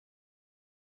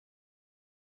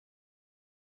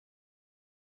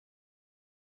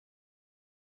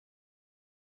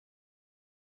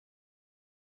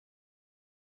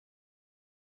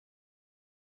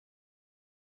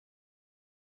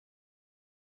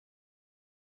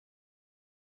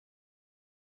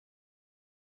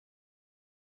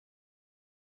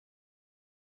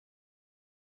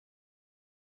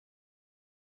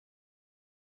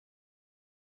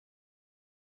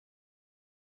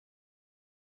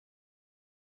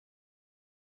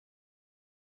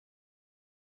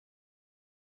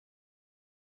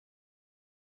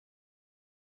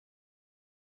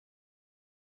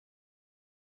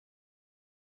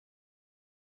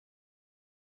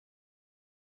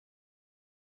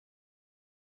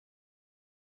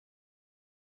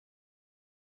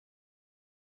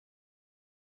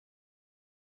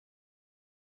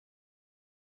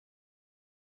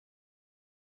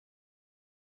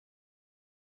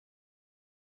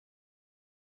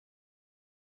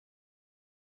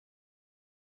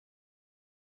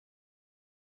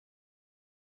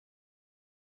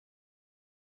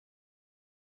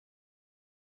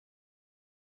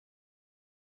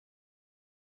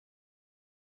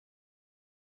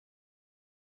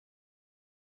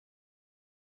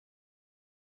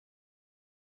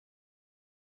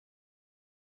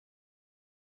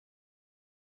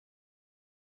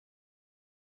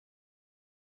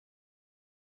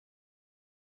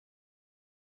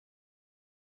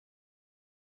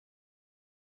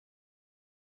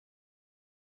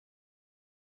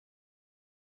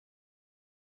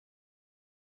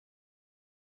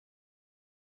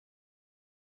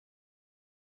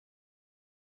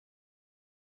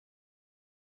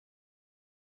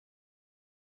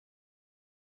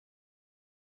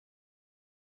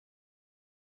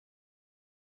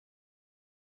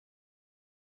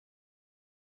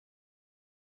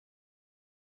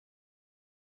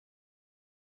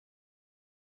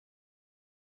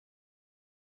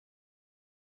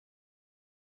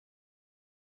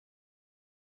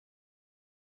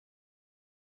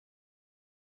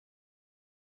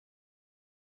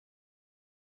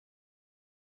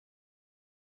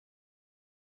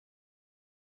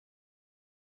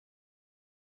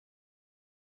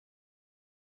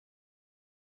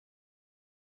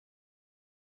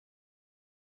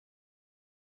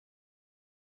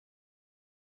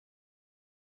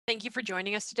Thank you for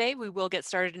joining us today. We will get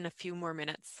started in a few more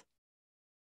minutes.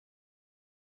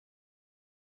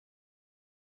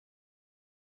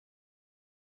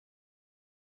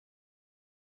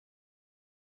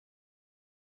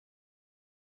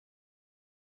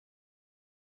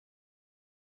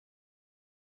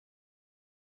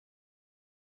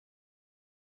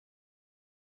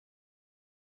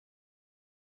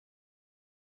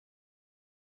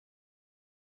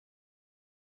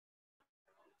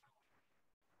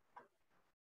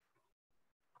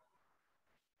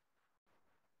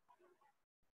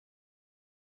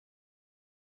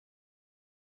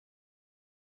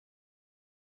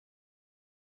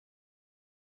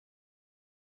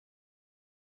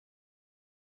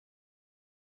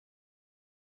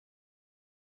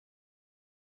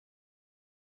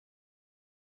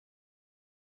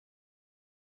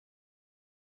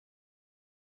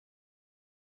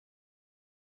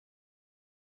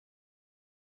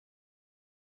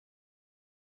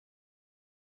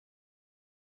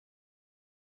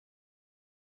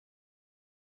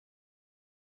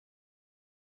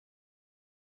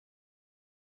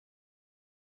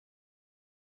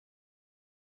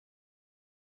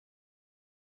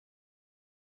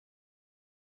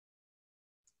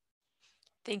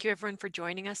 Thank you everyone for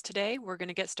joining us today. We're going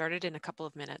to get started in a couple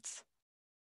of minutes.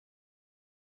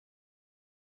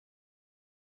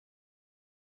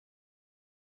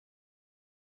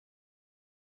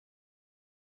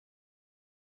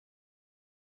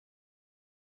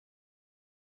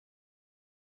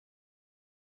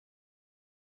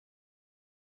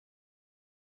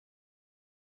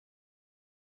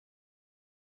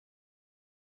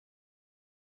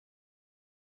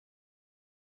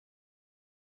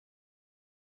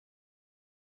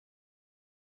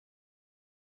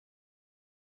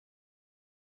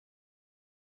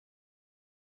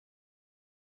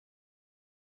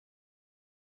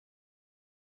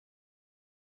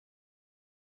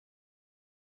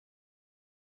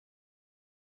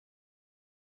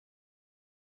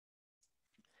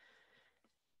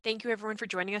 Thank you everyone for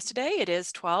joining us today. It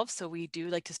is 12, so we do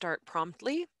like to start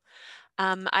promptly.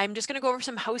 I'm just going to go over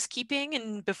some housekeeping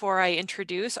and before I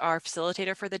introduce our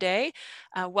facilitator for the day.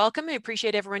 Welcome. I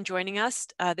appreciate everyone joining us.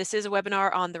 This is a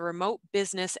webinar on the remote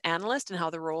business analyst and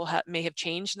how the role may have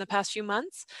changed in the past few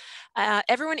months.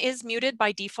 Everyone is muted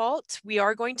by default. We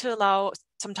are going to allow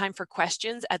some time for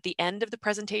questions at the end of the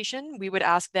presentation. We would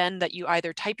ask then that you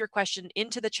either type your question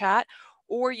into the chat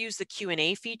or use the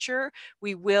Q&A feature.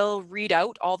 We will read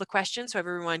out all the questions so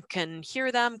everyone can hear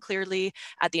them clearly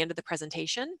at the end of the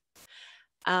presentation.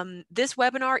 This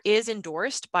webinar is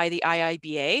endorsed by the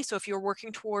IIBA. So if you're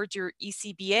working towards your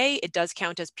ECBA, it does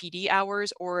count as PD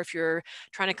hours, or if you're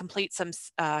trying to complete some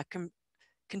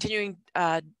continuing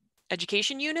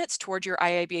education units towards your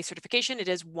IIBA certification, it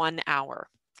is 1 hour.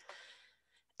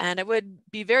 And I would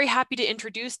be very happy to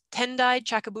introduce Tendai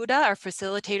Chakabuda, our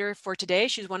facilitator for today.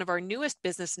 She's one of our newest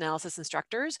business analysis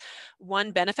instructors. One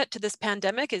benefit to this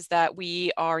pandemic is that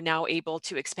we are now able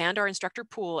to expand our instructor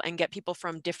pool and get people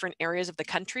from different areas of the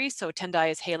country. So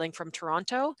Tendai is hailing from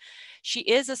Toronto. She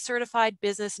is a certified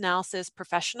business analysis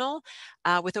professional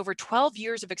with over 12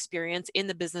 years of experience in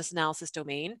the business analysis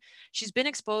domain. She's been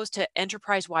exposed to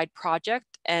enterprise-wide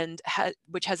project and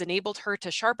which has enabled her to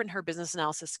sharpen her business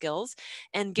analysis skills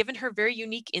and given her very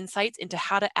unique insights into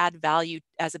how to add value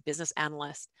as a business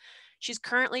analyst. She's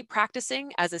currently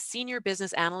practicing as a senior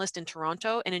business analyst in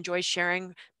Toronto and enjoys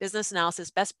sharing business analysis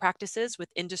best practices with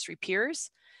industry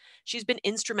peers. She's been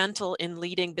instrumental in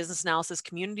leading business analysis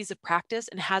communities of practice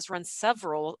and has run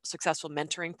several successful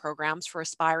mentoring programs for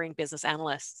aspiring business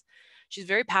analysts. She's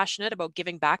very passionate about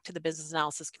giving back to the business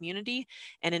analysis community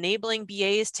and enabling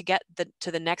BAs to get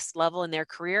to the next level in their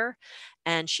career.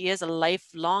 And she is a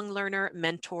lifelong learner,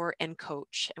 mentor, and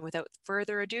coach. And without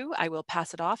further ado, I will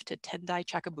pass it off to Tendai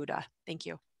Chakabuda. Thank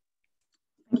you.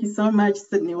 Thank you so much,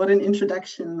 Sydney. What an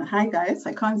introduction. Hi, guys.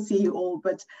 I can't see you all,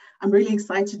 but I'm really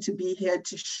excited to be here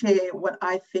to share what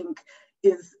I think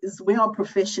is where our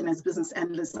profession as business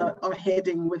analysts are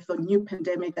heading with the new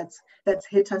pandemic that's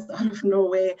hit us out of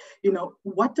nowhere. You know,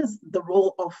 what does the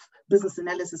role of business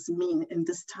analysis mean in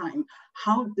this time?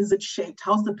 How is it shaped?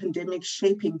 How's the pandemic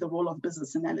shaping the role of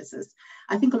business analysis?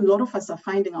 I think a lot of us are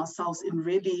finding ourselves in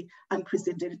really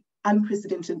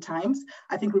unprecedented times.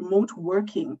 I think remote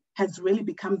working has really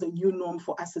become the new norm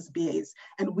for us as BAs,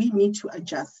 and we need to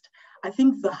adjust. I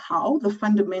think the how, the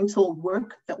fundamental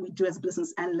work that we do as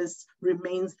business analysts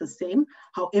remains the same.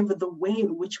 However, the way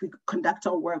in which we conduct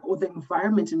our work or the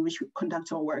environment in which we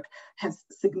conduct our work has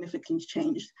significantly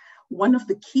changed. One of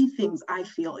the key things I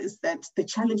feel is that the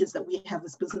challenges that we have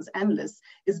as business analysts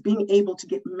is being able to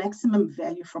get maximum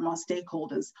value from our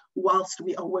stakeholders whilst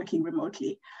we are working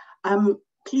remotely.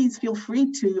 Please feel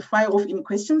free to fire off any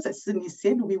questions. As Sydney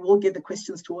said, we will get the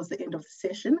questions towards the end of the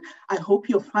session. I hope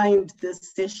you'll find this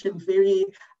session very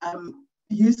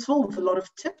useful with a lot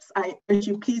of tips. I urge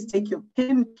you, please take your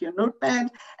pen, your notepad,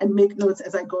 and make notes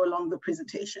as I go along the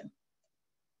presentation.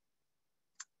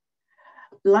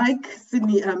 Like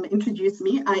Sydney introduced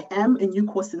me, I am a new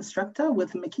course instructor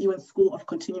with MacEwan School of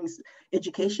Continuing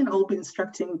Education. I'll be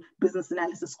instructing business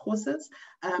analysis courses.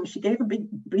 She gave a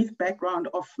brief background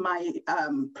of my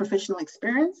professional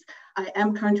experience. I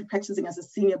am currently practicing as a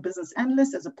senior business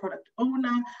analyst, as a product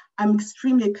owner. I'm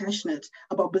extremely passionate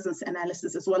about business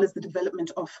analysis as well as the development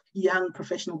of young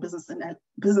professional business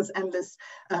analysts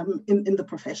in the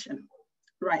profession.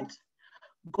 Right,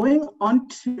 going on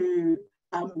to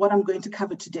what I'm going to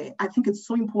cover today. I think it's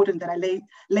so important that I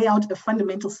lay out the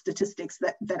fundamental statistics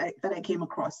that I came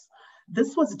across.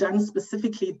 This was done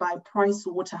specifically by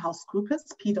PricewaterhouseCoopers,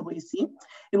 PwC.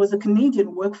 It was a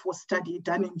Canadian workforce study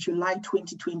done in July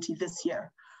 2020 this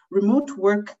year. Remote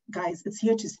work, guys, it's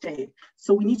here to stay.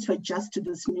 So we need to adjust to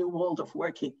this new world of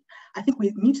working. I think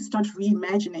we need to start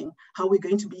reimagining how we're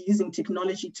going to be using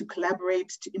technology to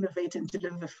collaborate, to innovate, and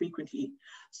deliver frequently.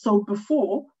 So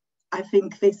before, I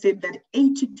think they said that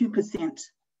 82%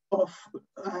 of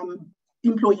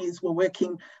employees were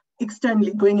working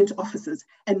externally, going into offices,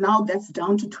 and now that's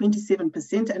down to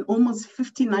 27%, and almost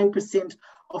 59%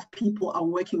 of people are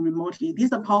working remotely.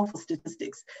 These are powerful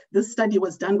statistics. This study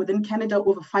was done within Canada,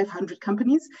 over 500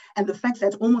 companies, and the fact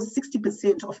that almost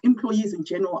 60% of employees in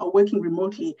general are working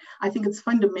remotely, I think it's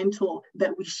fundamental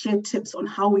that we share tips on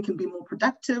how we can be more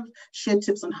productive, share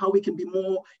tips on how we can be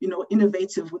more,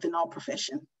 innovative within our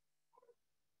profession.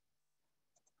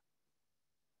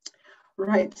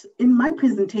 Right, in my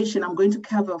presentation, I'm going to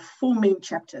cover 4 main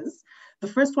chapters. The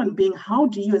first one being, how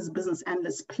do you as a business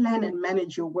analyst plan and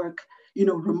manage your work,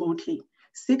 remotely?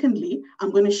 Secondly, I'm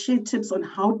going to share tips on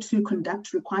how to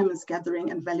conduct requirements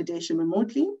gathering and validation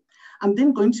remotely. I'm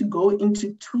then going to go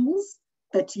into tools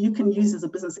that you can use as a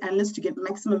business analyst to get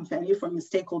maximum value from your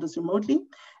stakeholders remotely.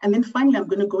 And then finally, I'm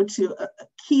going to go to a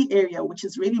key area, which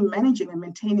is really managing and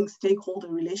maintaining stakeholder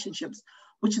relationships,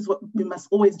 which is what we must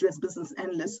always do as business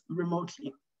analysts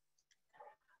remotely.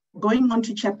 Going on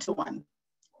to chapter 1,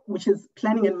 which is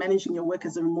planning and managing your work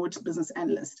as a remote business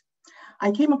analyst.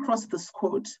 I came across this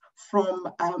quote from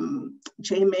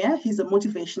Jay Mayer. He's a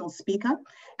motivational speaker,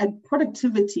 and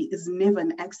productivity is never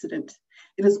an accident.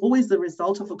 It is always the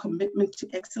result of a commitment to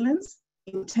excellence,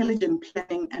 intelligent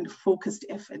planning, and focused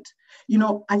effort.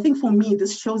 I think for me,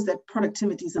 this shows that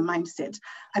productivity is a mindset.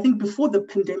 I think before the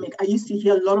pandemic, I used to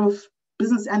hear a lot of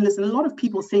business analysts and a lot of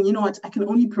people saying, you know what, I can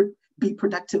only be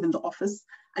productive in the office.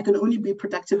 I can only be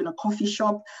productive in a coffee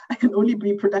shop. I can only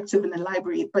be productive in a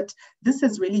library. But this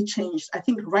has really changed. I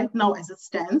think right now, as it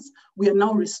stands, we are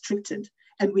now restricted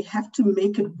and we have to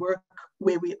make it work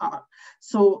where we are.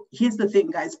 So here's the thing,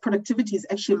 guys, productivity is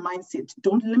actually a mindset.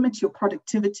 Don't limit your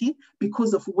productivity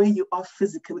because of where you are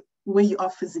physically.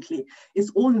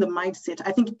 It's all in the mindset.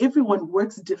 I think everyone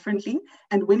works differently.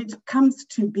 And when it comes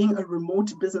to being a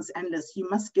remote business analyst, you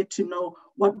must get to know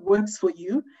what works for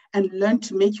you and learn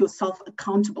to make yourself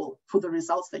accountable for the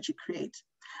results that you create.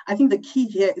 I think the key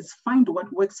here is find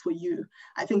what works for you.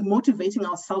 I think motivating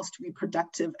ourselves to be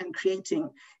productive and creating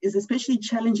is especially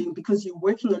challenging because you're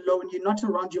working alone, you're not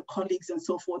around your colleagues and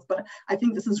so forth. But I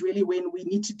think this is really when we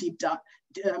need to dig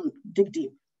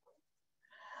deep.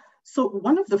 So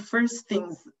one of the first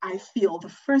things I feel, the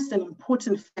first and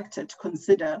important factor to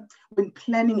consider when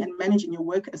planning and managing your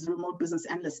work as a remote business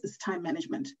analyst is time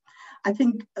management. I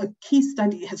think a key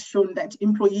study has shown that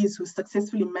employees who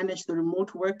successfully manage the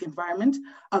remote work environment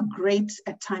are great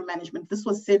at time management. This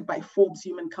was said by Forbes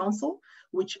Human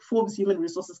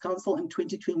Resources Council in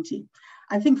 2020.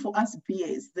 I think for us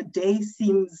BAs, the day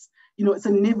seems, it's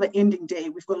a never-ending day.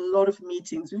 We've got a lot of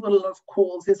meetings, we've got a lot of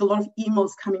calls, there's a lot of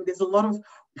emails coming, there's a lot of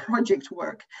project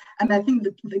work. And I think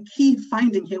the key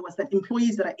finding here was that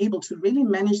employees that are able to really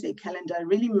manage their calendar,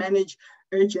 really manage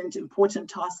urgent, important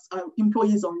tasks,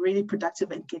 employees are really productive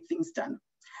and get things done.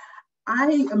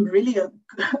 I am really a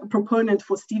proponent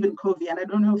for Stephen Covey, and I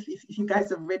don't know if you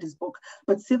guys have read his book,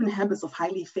 but 7 Habits of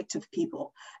Highly Effective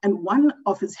People. And one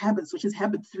of his habits, which is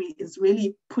habit 3, is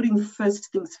really putting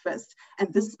first things first.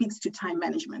 And this speaks to time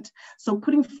management. So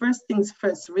putting first things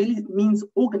first really means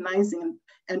organizing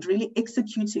and really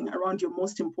executing around your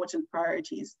most important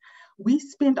priorities. We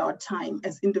spend our time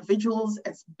as individuals,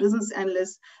 as business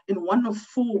analysts, in one of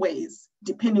 4 ways,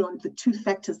 depending on the 2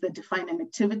 factors that define an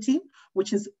activity,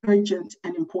 which is urgent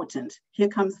and important. Here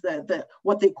comes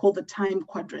what they call the time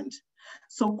quadrant.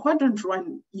 So quadrant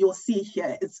 1, you'll see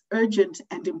here, it's urgent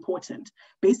and important.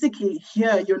 Basically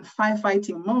here, you're in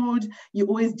firefighting mode. You're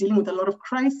always dealing with a lot of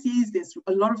crises. There's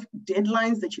a lot of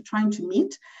deadlines that you're trying to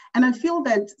meet. And I feel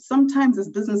that sometimes as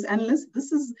business analysts,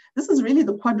 this is really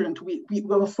the quadrant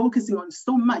we're focusing on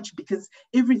so much, because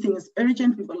everything is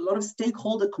urgent. We've got a lot of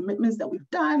stakeholder commitments that we've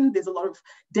done. There's a lot of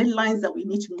deadlines that we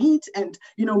need to meet. And,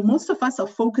 most of us are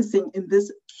focusing in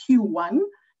this Q1,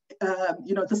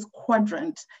 this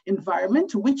quadrant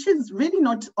environment, which is really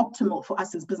not optimal for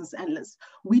us as business analysts.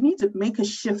 We need to make a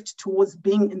shift towards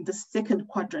being in the second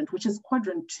quadrant, which is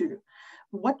quadrant 2.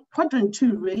 What quadrant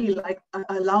 2 really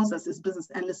allows us as business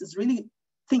analysts is really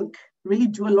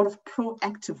do a lot of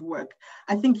proactive work.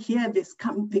 I think here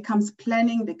there comes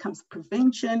planning, there comes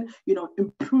prevention,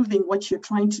 improving what you're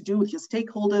trying to do with your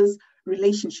stakeholders,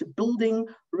 relationship building,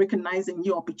 recognizing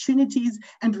new opportunities,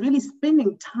 and really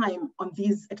spending time on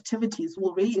these activities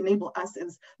will really enable us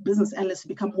as business analysts to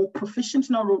become more proficient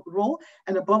in our role,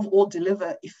 and above all,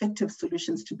 deliver effective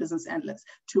solutions to business analysts,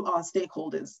 to our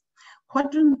stakeholders.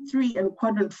 Quadrant 3 and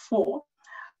quadrant 4,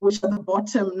 which are the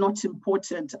bottom, not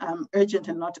important, urgent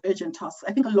and not urgent tasks.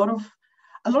 I think a lot of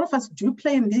us do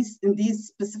play in these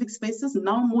specific spaces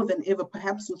now more than ever,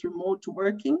 perhaps with remote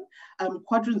working.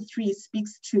 Quadrant 3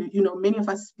 speaks to, many of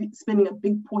us spending a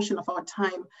big portion of our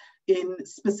time in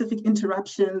specific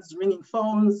interruptions, ringing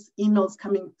phones, emails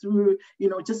coming through,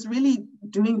 just really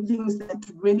doing things that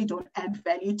really don't add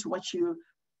value to what you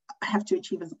have to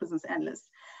achieve as a business analyst.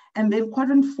 And then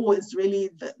quadrant 4 is really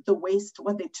the waste,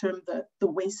 what they term the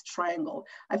waste triangle.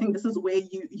 I think this is where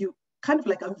you kind of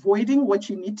like avoiding what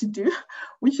you need to do,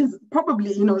 which is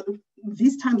probably,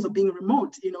 these times of being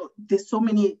remote, there's so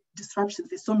many disruptions,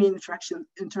 there's so many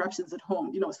interruptions at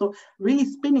home, so really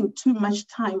spending too much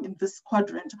time in this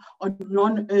quadrant on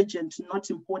non-urgent,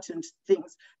 not important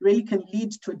things really can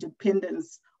lead to a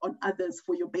dependence on others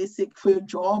for your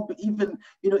job, even,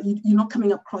 you're not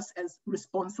coming across as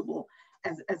responsible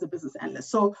as a business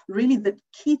analyst. So really the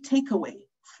key takeaway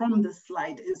from this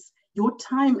slide is your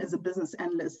time as a business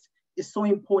analyst is so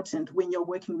important when you're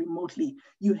working remotely.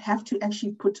 You have to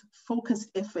actually put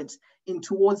focused effort in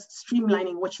towards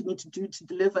streamlining what you need to do to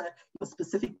deliver your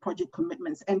specific project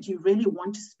commitments. And you really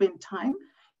want to spend time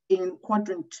in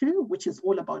quadrant 2, which is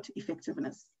all about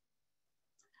effectiveness.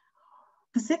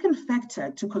 The second factor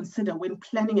to consider when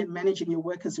planning and managing your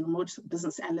work as a remote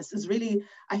business analyst is really,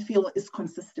 I feel, is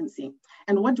consistency.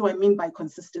 And what do I mean by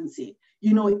consistency?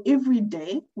 Every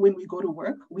day when we go to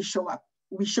work, we show up.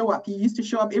 You used to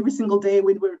show up every single day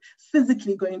when we're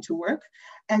physically going to work.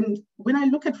 And when I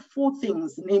look at 4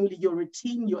 things, namely your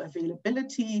routine, your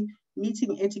availability,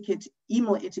 meeting etiquette,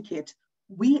 email etiquette,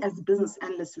 we as business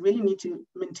analysts really need to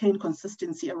maintain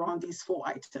consistency around these 4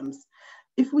 items.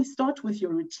 If we start with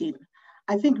your routine,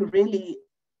 I think really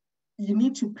you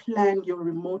need to plan your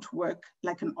remote work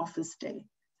like an office day.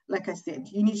 Like I said,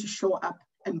 you need to show up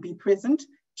and be present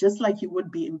just like you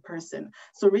would be in person.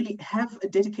 So really have a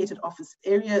dedicated office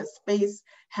area, space,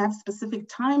 have specific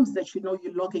times that you're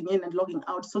logging in and logging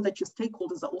out so that your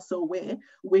stakeholders are also aware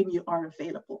when you are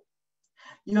available.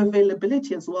 Your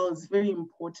availability as well is very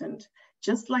important.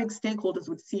 Just like stakeholders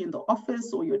would see in the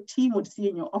office or your team would see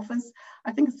in your office,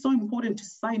 I think it's so important to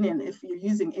sign in if you're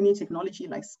using any technology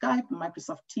like Skype,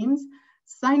 Microsoft Teams.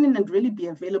 Sign in and really be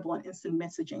available on instant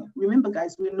messaging. Remember,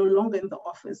 guys, we're no longer in the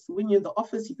office. When you're in the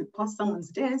office, you could pass someone's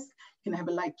desk, you can have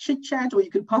a light chit chat, or you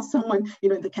could pass someone,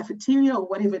 in the cafeteria or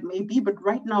whatever it may be. But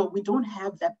right now, we don't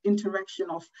have that interaction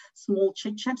of small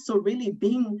chit chat. So really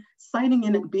signing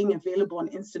in and being available on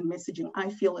instant messaging, I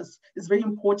feel is very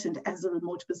important as a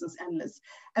remote business analyst,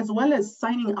 as well as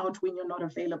signing out when you're not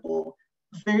available.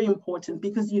 Very important,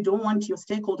 because you don't want your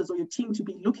stakeholders or your team to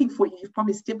be looking for you. You've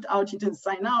probably stepped out, you didn't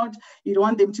sign out. You don't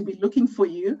want them to be looking for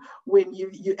you when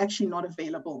you're actually not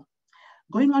available.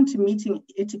 Going on to meeting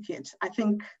etiquette, I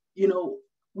think,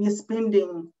 we are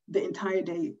spending the entire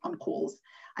day on calls.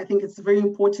 I think it's very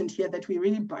important here that we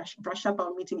really brush up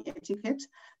our meeting etiquette.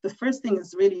 The first thing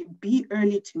is really be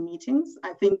early to meetings.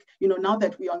 I think, now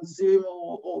that we're on Zoom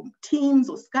or Teams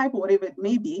or Skype or whatever it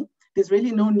may be, there's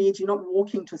really no need, you're not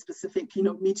walking to a specific,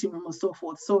 meeting room or so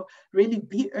forth. So really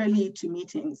be early to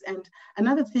meetings. And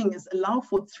another thing is allow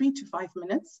for 3 to 5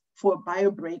 minutes for a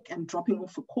bio break and dropping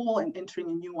off a call and entering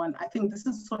a new one. I think this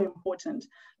is so important.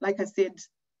 Like I said,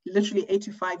 literally 8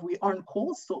 to 5, we are on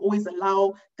calls. So always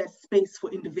allow that space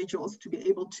for individuals to be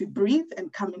able to breathe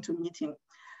and come into a meeting.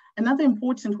 Another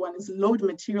important one is load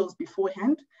materials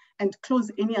beforehand and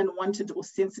close any unwanted or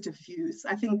sensitive views.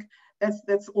 I think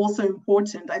that's also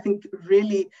important. I think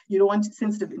really you don't want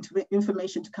sensitive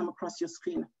information to come across your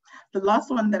screen. The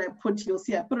last one that I put, you'll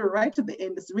see I put it right at the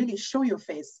end, is really show your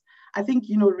face. I think,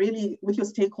 really with your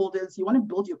stakeholders, you want to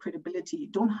build your credibility.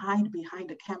 Don't hide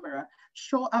behind a camera.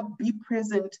 Show up, be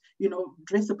present,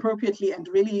 dress appropriately and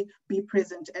really be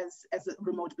present as a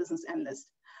remote business analyst.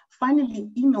 Finally,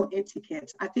 email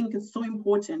etiquette. I think it's so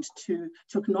important to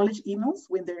acknowledge emails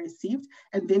when they're received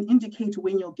and then indicate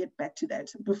when you'll get back to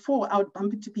that. Before, I would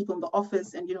bump into people in the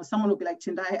office and, someone would be like,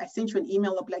 Tendai, I sent you an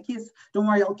email. I'll be like, yes, don't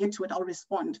worry, I'll get to it, I'll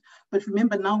respond. But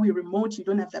remember, now we're remote, you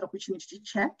don't have that opportunity to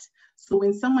chat. So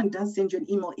when someone does send you an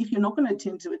email, if you're not going to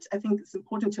attend to it, I think it's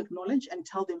important to acknowledge and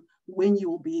tell them when you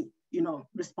will be,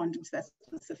 responding to that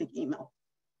specific email.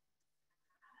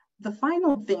 The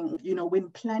final thing, when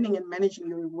planning and managing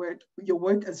your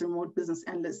work as a remote business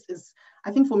analyst is,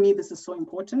 I think for me, this is so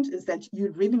important, is that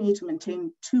you really need to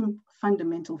maintain 2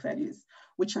 fundamental values,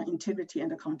 which are integrity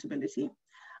and accountability.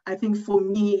 I think for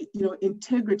me,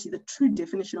 integrity, the true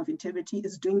definition of integrity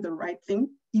is doing the right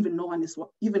thing, even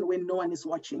when no one is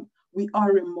watching. We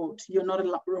are remote. You're not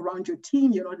around your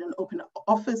team. You're not in an open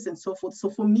office and so forth. So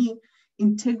for me,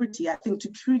 integrity, I think to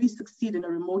truly succeed in a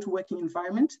remote working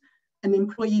environment, an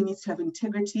employee needs to have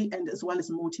integrity and as well as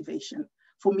motivation.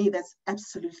 For me, that's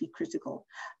absolutely critical.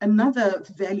 Another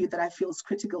value that I feel is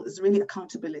critical is really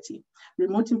accountability.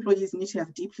 Remote employees need to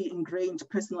have deeply ingrained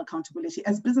personal accountability.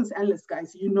 As business analysts,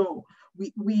 guys,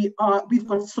 we've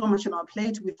got so much on our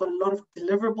plate. We've got a lot of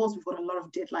deliverables. We've got a lot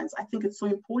of deadlines. I think it's so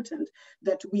important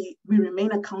that we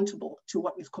remain accountable to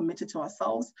what we've committed to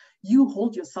ourselves. You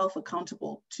hold yourself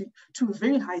accountable to a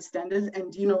very high standard,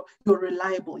 and you're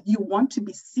reliable. You want to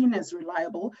be seen as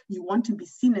reliable. You want to be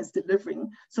seen as delivering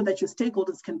so that your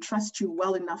stakeholders can trust you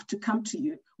well enough to come to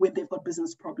you when they've got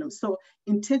business problems. So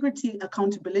integrity,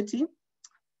 accountability,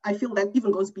 I feel that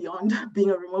even goes beyond being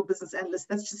a remote business analyst.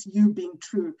 That's just you being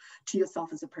true to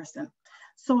yourself as a person.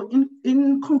 So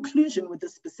in conclusion with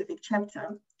this specific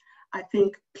chapter, I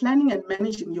think planning and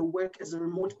managing your work as a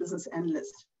remote business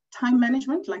analyst, time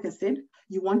management, like I said,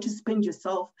 you want to spend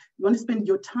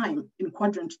your time in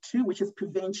quadrant 2, which is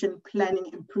prevention, planning,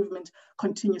 improvement,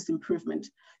 continuous improvement.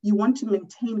 You want to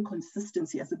maintain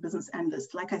consistency as a business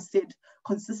analyst. Like I said,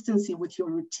 consistency with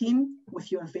your routine, with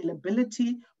your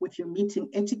availability, with your meeting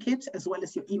etiquette, as well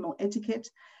as your email etiquette.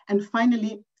 And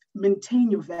finally, maintain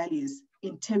your values,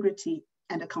 integrity,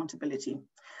 and accountability.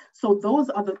 So those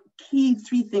are the key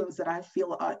 3 things that I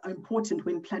feel are important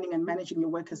when planning and managing your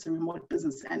work as a remote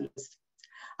business analyst.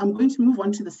 I'm going to move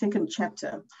on to the second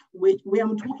chapter, where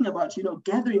I'm talking about,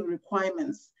 gathering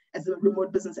requirements as a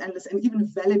remote business analyst and even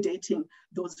validating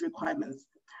those requirements.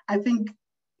 I think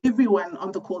everyone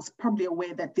on the course is probably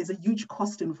aware that there's a huge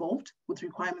cost involved with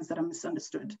requirements that are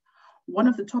misunderstood. One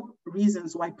of the top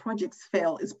reasons why projects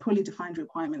fail is poorly defined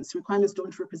requirements. Requirements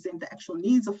don't represent the actual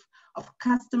needs of a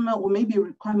customer, or maybe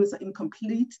requirements are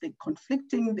incomplete, they're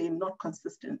conflicting, they're not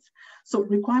consistent. So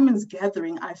requirements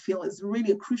gathering, I feel, is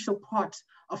really a crucial part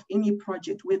of any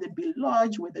project, whether it be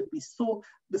large, whether it be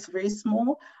very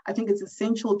small. I think it's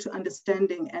essential to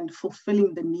understanding and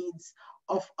fulfilling the needs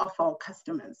of our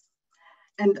customers.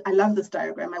 And I love this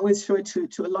diagram. I always show it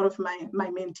to a lot of my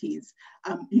mentees.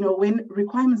 When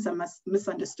requirements are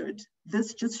misunderstood,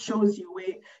 this just shows you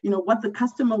where, what the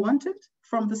customer wanted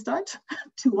from the start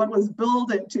to what was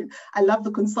built, and I love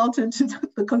the consultant,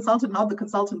 how the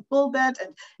consultant built that,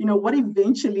 and, what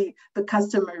eventually the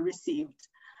customer received.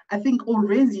 I think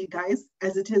already, guys,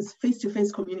 as it is,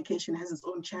 face-to-face communication has its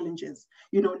own challenges.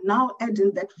 Now add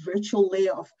in that virtual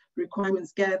layer of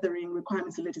requirements gathering,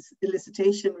 requirements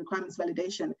elicitation, requirements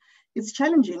validation. It's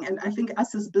challenging, and I think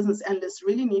us as business analysts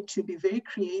really need to be very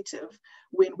creative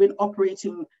when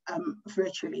operating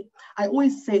virtually. I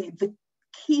always say the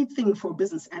key thing for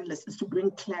business analysts is to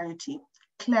bring clarity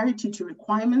to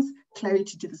requirements,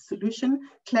 clarity to the solution,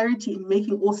 clarity in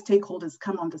making all stakeholders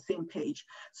come on the same page.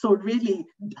 So really,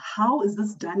 how is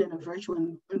this done in a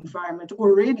virtual environment?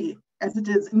 Already, as it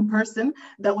is in person,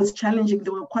 that was challenging.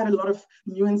 There were quite a lot of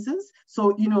nuances.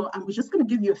 So, I'm just going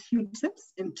to give you a few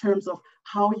tips in terms of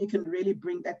how you can really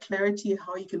bring that clarity,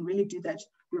 how you can really do that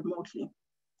remotely.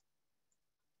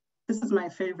 This is my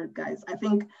favorite, guys. I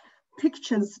think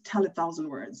pictures tell 1,000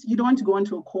 words. You don't want to go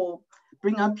into a call,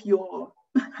 bring up your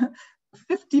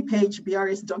 50-page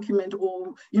BRS document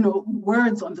or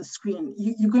words on the screen.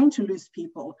 You're going to lose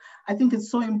people. I think it's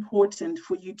so important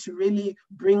for you to really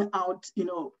bring out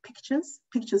pictures.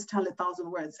 Pictures tell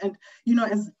 1,000 words. And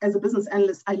as a business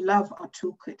analyst, I love our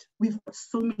toolkit. We've got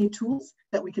so many tools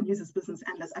that we can use as business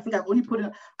analysts. I think I've only put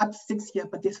it up 6 here,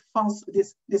 but there's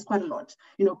quite a lot.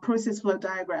 Process flow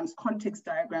diagrams, context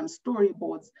diagrams,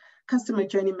 storyboards, customer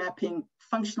journey mapping,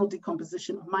 functional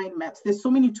decomposition, mind maps. There's so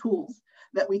many tools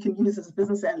that we can use as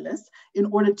business analysts in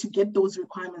order to get those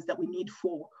requirements that we need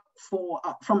from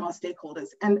our stakeholders.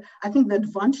 And I think the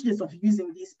advantages of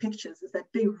using these pictures is that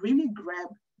they really grab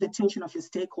the attention of your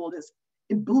stakeholders.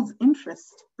 It builds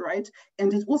interest, right?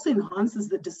 And it also enhances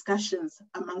the discussions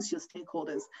amongst your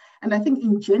stakeholders. And I think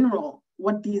in general,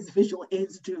 what these visual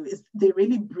aids do is they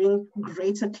really bring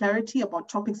greater clarity about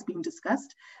topics being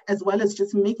discussed, as well as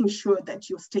just making sure that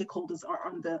your stakeholders are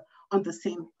on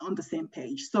the same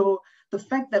page. So the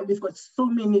fact that we've got so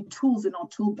many tools in our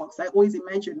toolbox, I always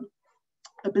imagine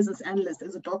a business analyst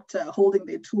as a doctor holding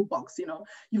their toolbox.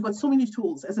 You've got so many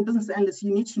tools. As a business analyst,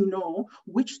 you need to know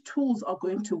which tools are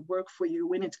going to work for you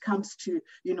when it comes to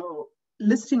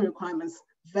listing requirements,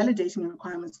 validating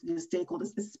requirements to your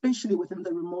stakeholders, especially within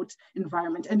the remote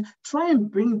environment, and try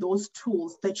and bring those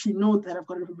tools that that have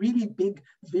got a really big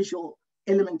visual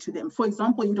element to them. For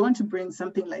example, you don't want to bring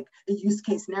something like a use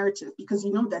case narrative because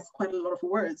that's quite a lot of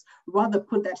words. Rather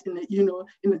put that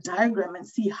in a diagram and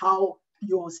see how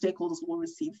your stakeholders will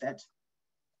receive that.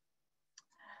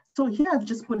 So here I've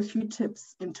just put a few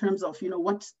tips in terms of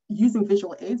what using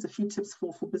visual aids, a few tips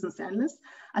for business analysts.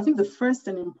 I think the first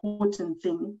and important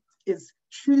thing is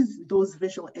choose those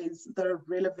visual aids that are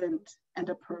relevant and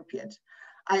appropriate.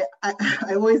 I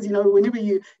always, whenever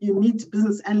you meet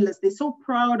business analysts, they're so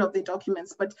proud of their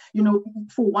documents, but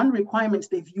for one requirement,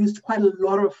 they've used quite a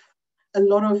lot of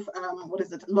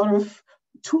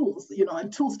tools,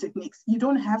 and tools techniques. You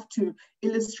don't have to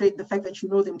illustrate the fact that you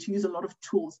know them to use a lot of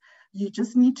tools. You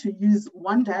just need to use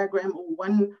one diagram or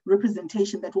one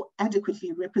representation that will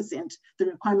adequately represent the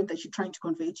requirement that you're trying to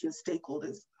convey to your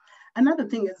stakeholders. Another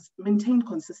thing is maintain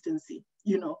consistency,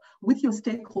 with your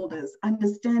stakeholders.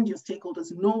 Understand your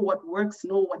stakeholders, know what works,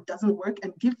 know what doesn't work,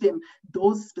 and give them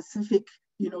those specific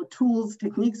tools,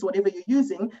 techniques, whatever you're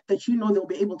using that they'll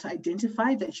be able to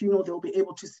identify, that they'll be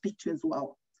able to speak to as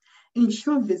well.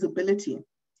 Ensure visibility.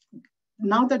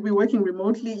 Now that we're working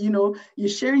remotely, you're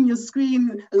sharing your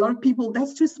screen. A lot of people,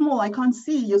 that's too small, I can't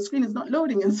see, your screen is not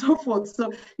loading and so forth.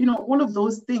 So, all of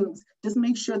those things, just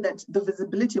make sure that the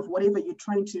visibility of whatever you're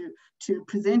trying to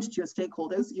present to your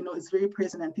stakeholders, is very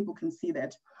present and people can see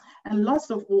that. And last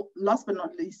but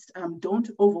not least, don't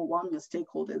overwhelm your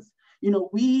stakeholders.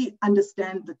 We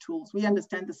understand the tools, we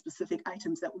understand the specific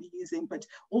items that we're using, but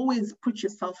always put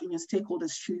yourself in your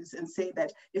stakeholders' shoes and say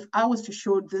that if I was to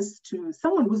show this to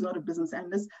someone who's not a business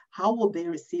analyst, how will they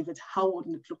receive it? How would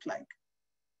it look like?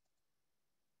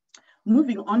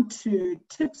 Moving on to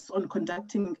tips on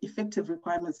conducting effective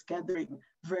requirements gathering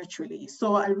virtually.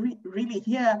 So I really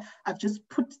here, I've just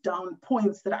put down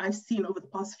points that I've seen over the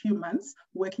past few months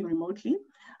working remotely.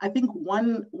 I think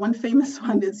one famous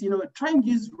one is, try and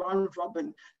use round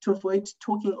robin to avoid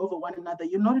talking over one another.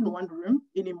 You're not in one room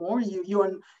anymore. You're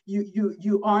on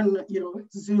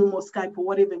Zoom or Skype or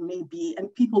whatever it may be,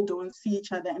 and people don't see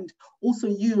each other. And also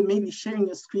you maybe sharing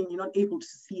your screen, you're not able to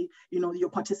see, your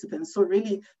participants. So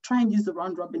really try and use the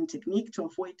round robin technique to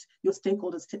avoid your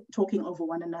stakeholders talking over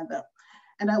one another.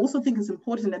 And I also think it's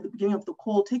important at the beginning of the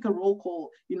call, take a roll call,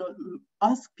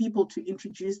 ask people to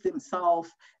introduce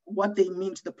themselves, what they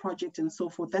mean to the project and so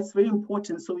forth. That's very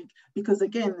important. So because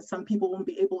again, some people won't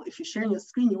be able, if you're sharing your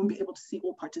screen, you won't be able to see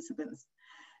all participants.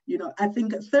 I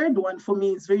think a third one for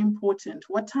me is very important.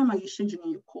 What time are you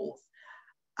scheduling your calls?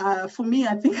 For me,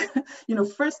 I think,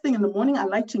 first thing in the morning, I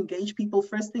like to engage people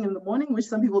first thing in the morning, which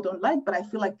some people don't like, but I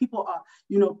feel like people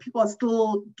are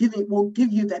still will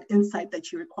give you that insight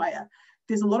that you require.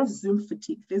 There's a lot of Zoom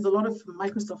fatigue. There's a lot of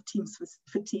Microsoft Teams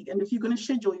fatigue. And if you're going to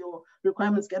schedule your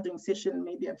requirements gathering session,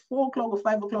 maybe at 4 o'clock or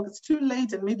 5 o'clock, it's too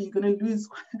late and maybe you're going to lose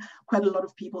quite a lot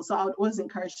of people. So I would always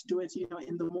encourage to do it,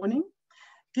 in the morning.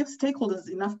 Give stakeholders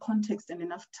enough context and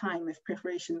enough time if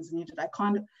preparation is needed. I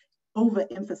can't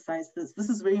overemphasize this. This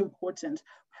is very important.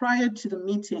 Prior to the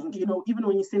meeting, even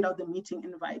when you send out the meeting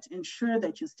invite, ensure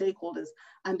that your stakeholders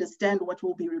understand what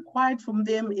will be required from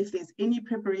them. If there's any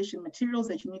preparation materials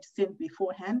that you need to send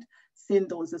beforehand, send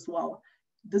those as well.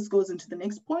 This goes into the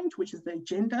next point, which is the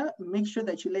agenda. Make sure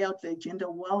that you lay out the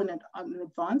agenda well in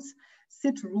advance.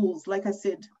 Set rules. Like I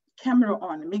said, camera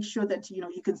on, make sure that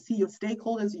you can see your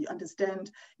stakeholders, you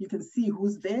understand, you can see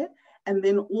who's there, and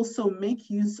then also make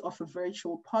use of a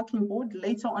virtual parking board.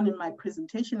 Later on in my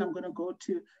presentation, I'm going to go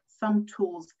to some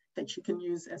tools that you can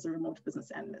use as a remote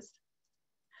business analyst.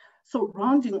 So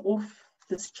rounding off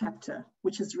this chapter,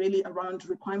 which is really around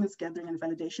requirements gathering and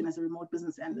validation as a remote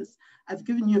business analyst, I've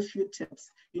given you a few tips,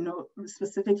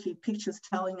 specifically pictures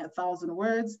telling 1,000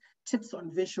 words, tips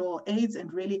on visual aids,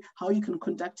 and really how you can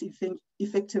conduct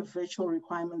effective virtual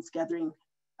requirements gathering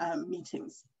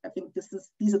meetings. I think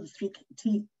these are the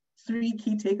three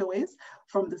key takeaways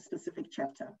from this specific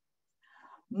chapter.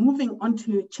 Moving on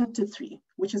to chapter 3,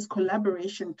 which is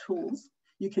collaboration tools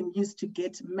you can use to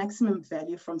get maximum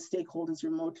value from stakeholders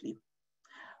remotely.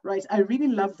 Right, I really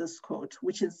love this quote,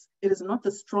 which is, "It is not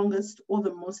the strongest or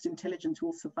the most intelligent who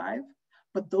will survive,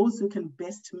 but those who can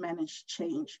best manage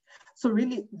change." So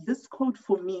really, this quote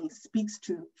for me speaks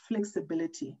to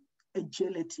flexibility,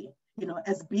 agility.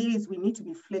 As BAs, we need to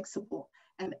be flexible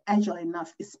and agile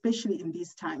enough, especially in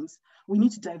these times. We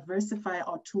need to diversify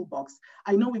our toolbox.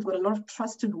 I know we've got a lot of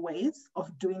trusted ways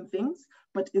of doing things,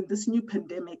 but in this new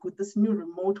pandemic, with this new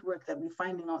remote work that we're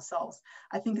finding ourselves,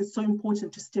 I think it's so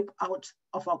important to step out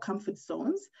of our comfort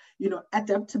zones.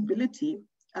 Adaptability,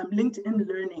 LinkedIn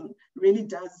Learning really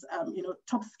does,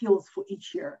 top skills for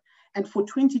each year. And for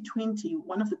 2020,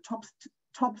 one of the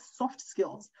top soft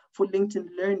skills for LinkedIn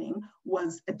Learning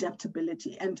was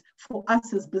adaptability. And for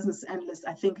us as business analysts,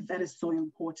 I think that is so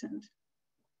important.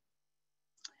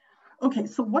 Okay,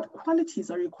 so what qualities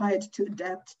are required to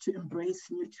adapt, to embrace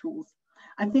new tools?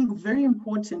 I think very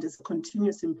important is a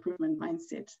continuous improvement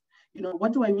mindset.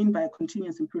 What do I mean by a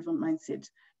continuous improvement mindset?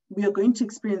 We are going to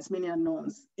experience many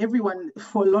unknowns. Everyone,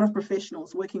 for a lot of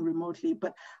professionals working remotely,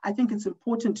 but I think it's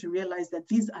important to realize that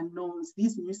these unknowns,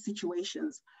 these new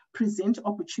situations present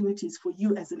opportunities for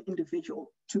you as an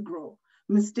individual to grow.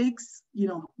 Mistakes,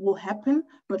 will happen,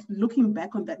 but looking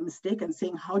back on that mistake and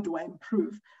saying, how do I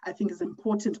improve? I think is an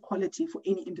important quality for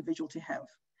any individual to have.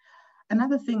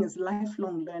 Another thing is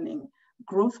lifelong learning.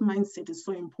 Growth mindset is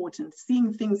so important.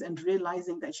 Seeing things and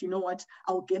realizing that,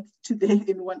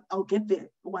 I'll get there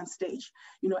one stage.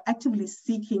 Actively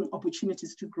seeking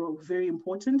opportunities to grow, very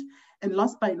important. And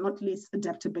last but not least,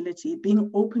 adaptability,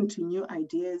 being open to new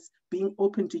ideas, being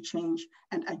open to change,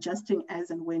 and adjusting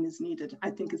as and when is needed, I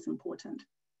think is important.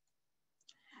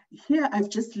 Here, I've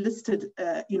just listed,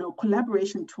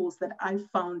 collaboration tools that I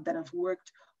found that have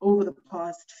worked over the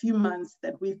past few months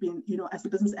that we've been, as a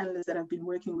business analyst that have been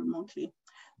working remotely.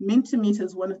 Mentimeter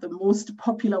is one of the most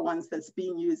popular ones that's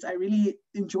being used. I really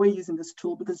enjoy using this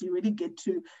tool because you really get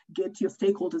to get your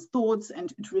stakeholders' thoughts,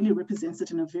 and it really represents it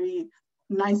in a very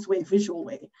nice way, visual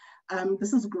way.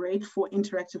 This is great for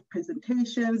interactive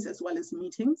presentations as well as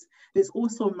meetings. There's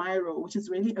also Miro, which is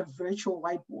really a virtual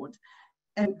whiteboard.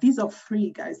 And these are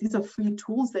free, guys. These are free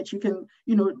tools that you can,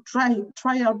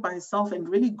 try out by yourself and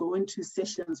really go into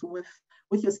sessions with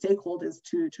your stakeholders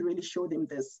to really show them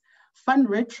this. Fun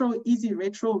Retro, Easy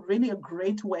Retro, really a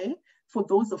great way for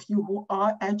those of you who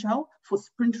are agile for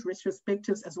sprint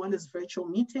retrospectives as well as virtual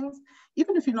meetings.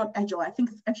 Even if you're not agile, I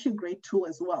think it's actually a great tool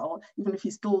as well, even if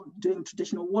you're still doing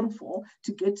traditional waterfall,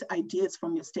 to get ideas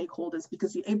from your stakeholders,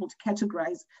 because you're able to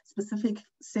categorize specific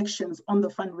sections on the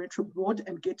Fun Retro board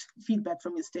and get feedback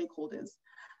from your stakeholders.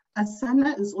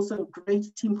 Asana is also a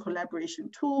great team collaboration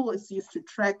tool. It's used to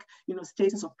track,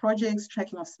 status of projects,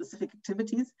 tracking of specific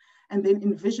activities. And then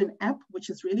Envision app, which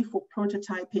is really for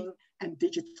prototyping and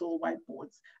digital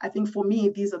whiteboards. I think for me,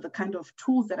 these are the kind of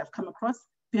tools that I've come across.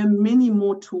 There are many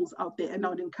more tools out there, and I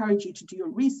would encourage you to do your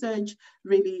research,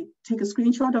 really take a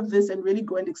screenshot of this and really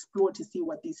go and explore to see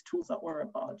what these tools are all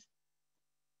about.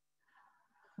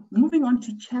 Moving on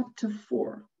to chapter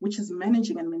 4, which is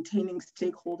managing and maintaining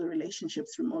stakeholder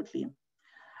relationships remotely.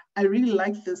 I really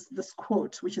like this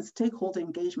quote, which is, stakeholder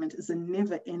engagement is a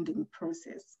never-ending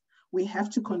process. We have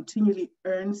to continually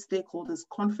earn stakeholders'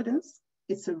 confidence.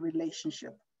 It's a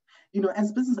relationship.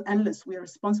 As business analysts, we are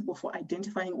responsible for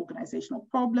identifying organizational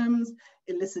problems,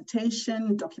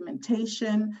 elicitation,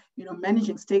 documentation,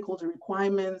 managing stakeholder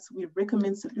requirements. We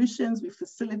recommend solutions. We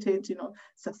facilitate,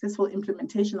 successful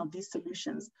implementation of these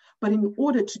solutions. But in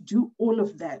order to do all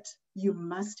of that, you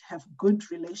must have good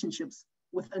relationships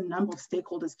with a number of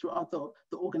stakeholders throughout the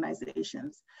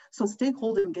organizations. So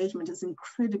stakeholder engagement is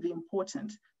incredibly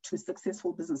important to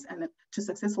successful business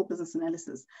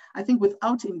analysis. I think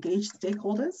without engaged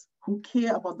stakeholders who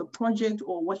care about the project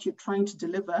or what you're trying to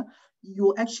deliver,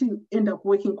 you'll actually end up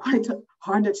working quite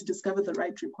harder to discover the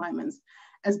right requirements.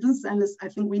 As business analysts, I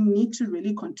think we need to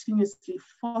really continuously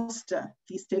foster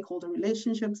these stakeholder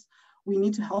relationships, We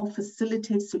need to help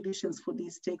facilitate solutions for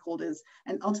these stakeholders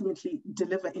and ultimately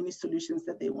deliver any solutions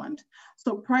that they want.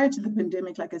 So prior to the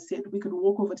pandemic, like I said, we could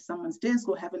walk over to someone's desk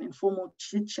or have an informal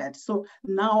chit chat. So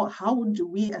now how do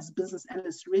we as business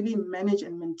analysts really manage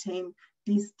and maintain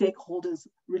these stakeholders'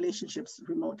 relationships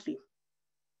remotely?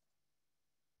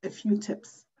 A few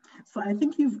tips. So I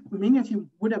think many of you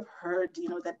would have heard,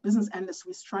 that business analysts,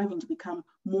 we're striving to become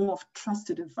more of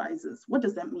trusted advisors. What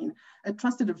does that mean? A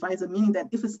trusted advisor, meaning that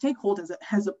if a stakeholder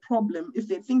has a problem, if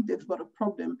they think they've got a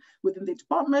problem within the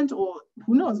department or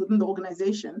who knows, within the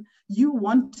organization, you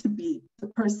want to be the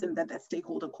person that that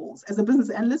stakeholder calls as a business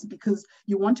analyst, because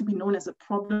you want to be known as a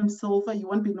problem solver. You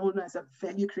want to be known as a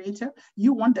value creator.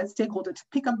 You want that stakeholder to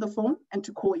pick up the phone and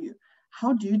to call you.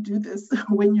 How do you do this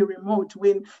when you're remote,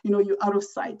 when you're out of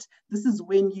sight? This is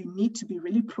when you need to be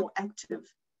really proactive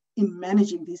in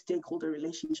managing these stakeholder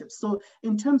relationships. So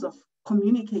in terms of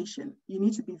communication, you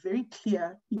need to be very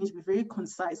clear, you need to be very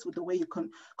concise with the way you're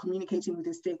communicating with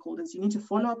your stakeholders. You need to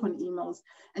follow up on emails.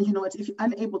 And you know what, if you're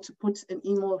unable to put an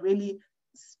email, really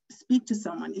speak to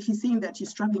someone. If you're seeing that you're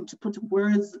struggling to put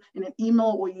words in an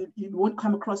email or you won't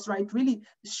come across right, really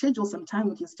schedule some time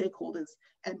with your stakeholders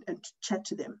and chat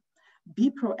to them.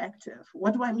 Be proactive.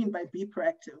 What do I mean by be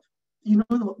proactive?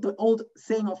 The old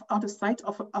saying of out of sight,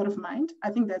 out of mind.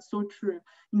 I think that's so true.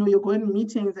 You're going to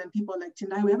meetings and people are like,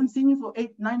 Tendai, we haven't seen you for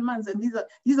 8-9 months. And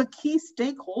these are key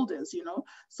stakeholders,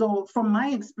 So from my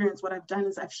experience, what I've done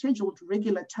is I've scheduled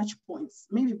regular touch points,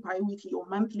 maybe bi-weekly or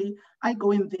monthly. I go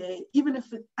in there, even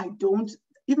if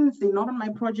they're not on my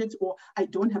project or I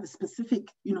don't have a specific,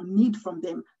 need from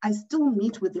them, I still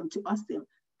meet with them to ask them,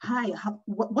 hi,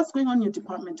 what's going on in your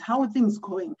department? How are things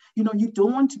going? You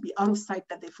don't want to be out of sight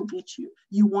that they forget you.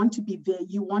 You want to be there.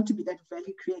 You want to be that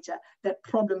value creator, that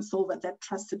problem solver, that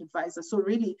trusted advisor. So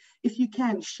really, if you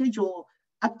can schedule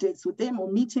updates with them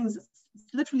or meetings,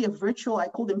 it's literally I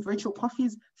call them virtual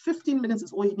coffees. 15 minutes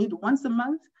is all you need once a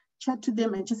month. Chat to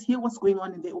them and just hear what's going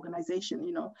on in their organization,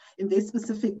 in their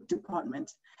specific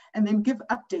department. And then give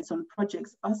updates on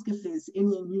projects. Ask if there's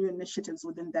any new initiatives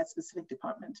within that specific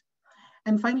department.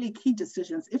 And finally, key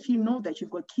decisions. If you know that you've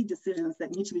got key decisions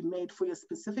that need to be made for your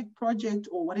specific project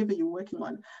or whatever you're working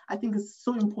on, I think it's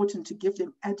so important to give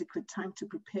them adequate time to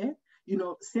prepare,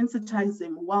 sensitize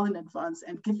them well in advance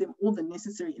and give them all the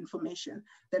necessary information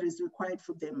that is required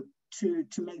for them to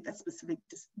make that specific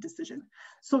decision.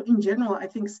 So in general, I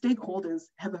think stakeholders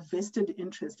have a vested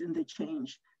interest in the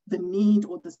change, the need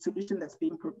or the solution that's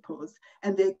being proposed,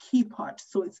 and they're a key part.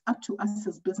 So it's up to us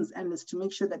as business analysts to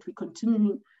make sure that we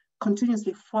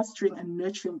continuously fostering and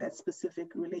nurturing that specific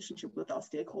relationship with our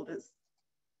stakeholders.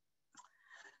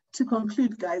 To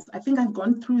conclude, guys, I think I've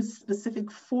gone through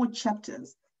specific 4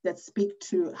 chapters that speak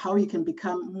to how you can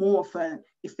become more of an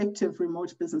effective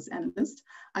remote business analyst.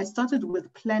 I started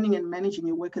with planning and managing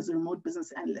your work as a remote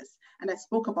business analyst. And I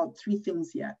spoke about 3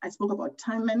 things here. I spoke about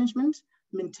time management,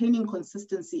 maintaining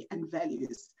consistency, and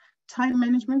values. Time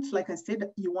management, like I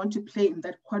said, you want to play in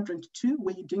that quadrant 2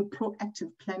 where you're doing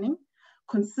proactive planning.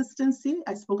 Consistency,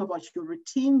 I spoke about your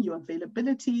routine, your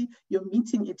availability, your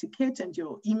meeting etiquette, and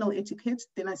your email etiquette.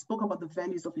 Then I spoke about the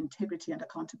values of integrity and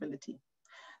accountability.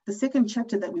 The second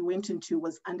chapter that we went into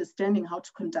was understanding how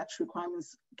to conduct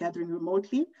requirements gathering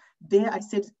remotely. There I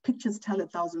said, pictures tell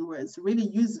 1,000 words. Really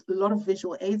use a lot of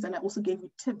visual aids, and I also gave you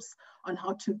tips on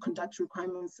how to conduct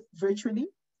requirements virtually.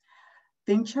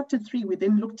 Then chapter 3, we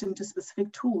then looked into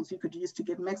specific tools you could use to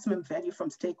get maximum value from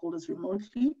stakeholders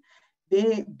remotely.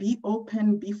 Be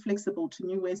open, be flexible to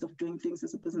new ways of doing things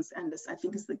as a business analyst, I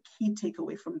think is the key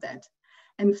takeaway from that.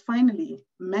 And finally,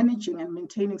 managing and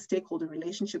maintaining stakeholder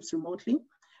relationships remotely,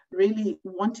 really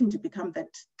wanting to become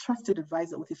that trusted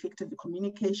advisor with effective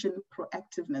communication,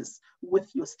 proactiveness with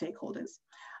your stakeholders.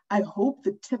 I hope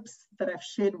the tips that I've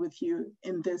shared with you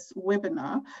in this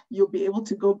webinar, you'll be able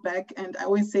to go back, and I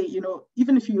always say,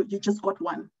 even if you just got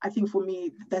one, I think for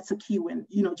me, that's a key win.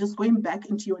 Just going back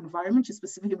into your environment, your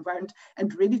specific environment,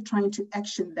 and really trying to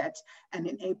action that and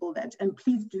enable that. And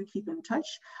please do keep in touch.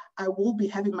 I will be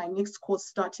having my next course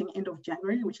starting end of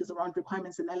January, which is around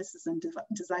requirements analysis and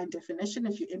design definition.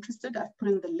 If you're interested, I've put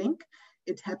in the link.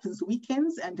 It happens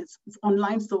weekends and it's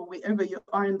online. So wherever you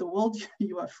are in the world,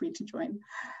 you are free to join.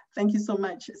 Thank you so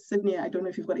much. Sydney, I don't know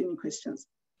if you've got any questions.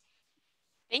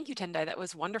 Thank you, Tendai. That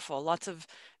was wonderful. Lots of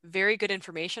very good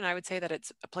information. I would say that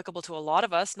it's applicable to a lot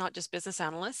of us, not just business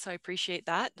analysts. So I appreciate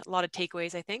that. A lot of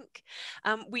takeaways, I think.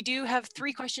 We do have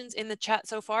 3 questions in the chat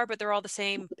so far, but they're all the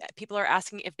same. People are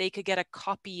asking if they could get a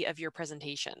copy of your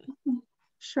presentation.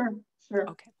 Sure. Sure.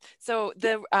 Okay, so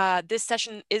this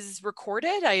session is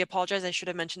recorded. I apologize, I should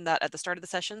have mentioned that at the start of the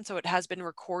session. So it has been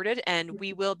recorded, and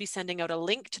we will be sending out a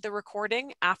link to the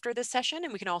recording after this session,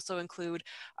 and we can also include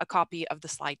a copy of the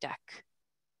slide deck.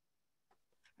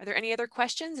 Are there any other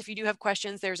questions? If you do have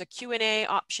questions, there's a Q&A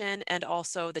option and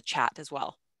also the chat as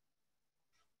well.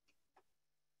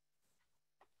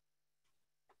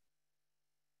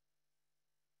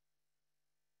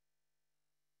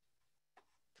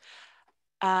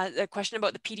 The question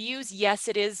about the PDUs, yes,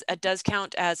 it is. It does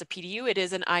count as a PDU. It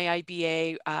is an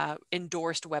IIBA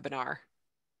endorsed webinar.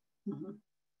 Mm-hmm.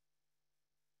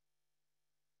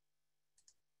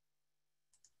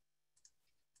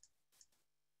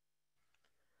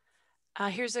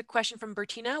 Here's a question from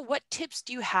Bertina. What tips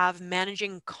do you have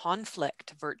managing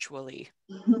conflict virtually?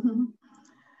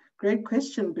 Great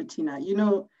question, Bettina. You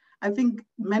know, I think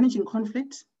managing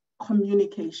conflict,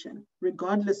 communication,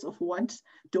 regardless of what,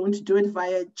 don't do it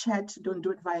via chat, don't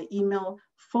do it via email,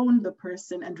 phone the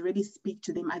person and really speak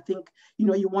to them. I think, you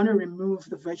know, you want to remove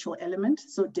the virtual element.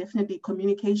 So definitely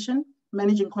communication,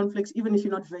 managing conflicts, even if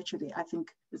you're not virtually, I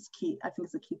think is key. I think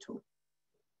it's a key tool.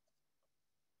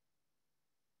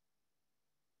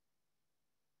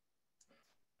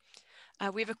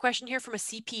 We have a question here from a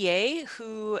CPA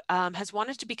who has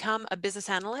wanted to become a business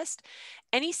analyst.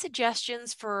 Any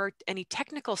suggestions for any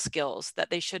technical skills that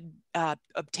they should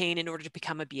obtain in order to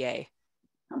become a BA?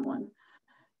 Someone.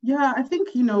 Yeah, I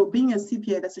think, you know, being a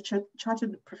CPA, that's a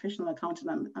chartered professional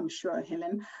accountant, I'm sure,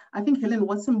 Helen. I think, Helen,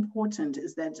 what's important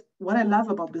is that what I love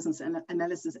about business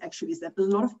analysis actually is that a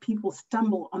lot of people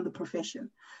stumble on the profession.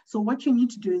 So what you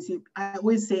need to do is, I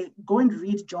always say, go and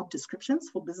read job descriptions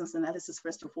for business analysis,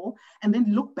 first of all, and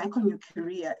then look back on your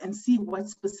career and see what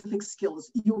specific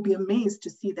skills. You'll be amazed to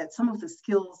see that some of the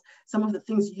skills, some of the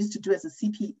things you used to do as a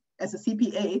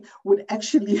CPA would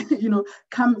actually, you know,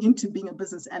 come into being a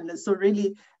business analyst. So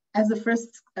really, as a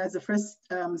first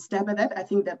stab at that, I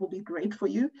think that will be great for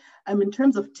you. In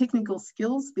terms of technical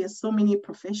skills, there's so many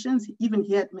professions. Even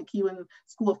here at MacEwan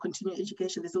School of Continuing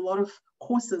Education, there's a lot of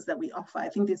courses that we offer. I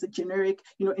think there's a generic,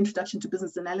 you know, introduction to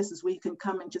business analysis where you can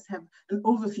come and just have an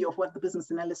overview of what the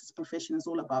business analysis profession is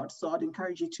all about. So I'd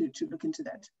encourage you to look into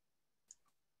that.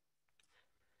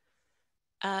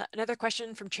 Another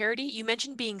question from Charity. You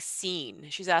mentioned being seen.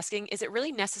 She's asking, is it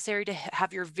really necessary to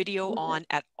have your video on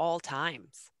at all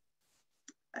times?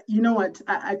 You know what,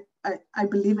 I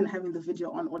believe in having the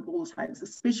video on at all times,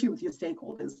 especially with your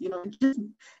stakeholders. You know,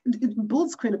 it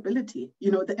builds credibility,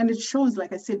 you know, and it shows,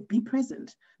 like I said, be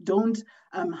present. Don't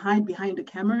hide behind a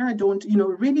camera. Don't, you know,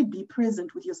 really be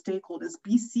present with your stakeholders.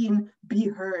 Be seen, be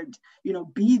heard, you know,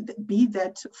 be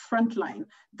that front line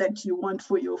that you want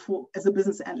for as a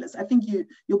business analyst. I think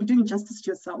you'll be doing justice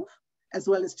to yourself as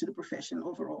well as to the profession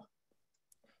overall.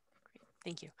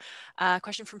 Thank you.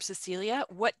 Question from Cecilia.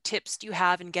 What tips do you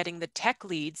have in getting the tech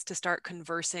leads to start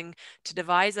conversing to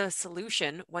devise a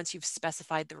solution once you've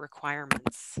specified the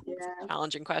requirements? Yeah.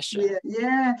 Challenging question.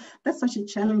 Yeah, that's such a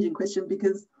challenging question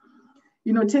because,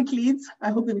 you know, tech leads,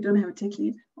 I hope that we don't have a tech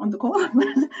lead on the call.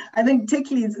 I think tech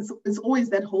leads is always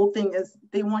that whole thing as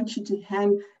they want you to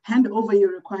hand over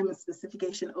your requirement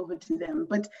specification over to them.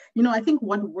 But, you know, I think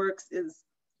what works is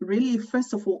really,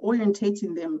 first of all,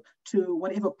 orientating them to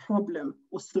whatever problem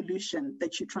or solution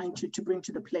that you're trying to bring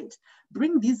to the plate.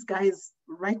 Bring these guys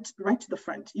right to the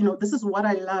front. You know, this is what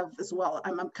I love as well.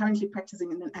 I'm currently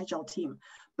practicing in an agile team,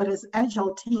 but as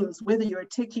agile teams, whether you're a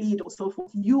tech lead or so forth,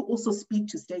 you also speak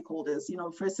to stakeholders, you know,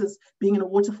 versus being in a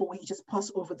waterfall where you just pass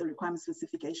over the requirement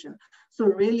specification. So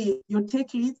really, your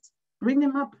tech leads, bring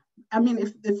them up. I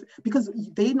mean, because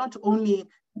they not only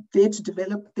there to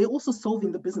develop, they're also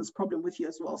solving the business problem with you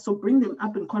as well. So bring them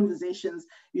up in conversations.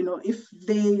 You know, if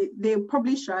they're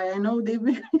probably shy, I know they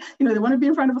you know, they want to be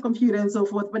in front of a computer and so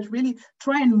forth, but really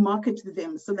try and market to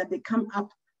them so that they come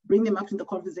up, bring them up in the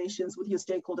conversations with your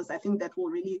stakeholders. I think that will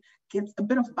really get a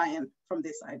bit of buy-in from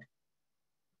their side.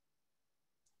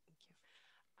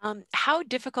 How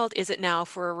difficult is it now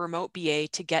for a remote BA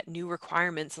to get new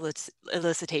requirements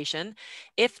elicitation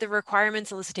if the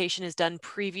requirements elicitation is done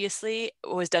previously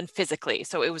or was done physically?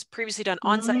 So it was previously done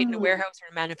on-site in a warehouse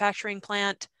or a manufacturing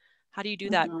plant. How do you do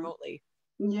that remotely?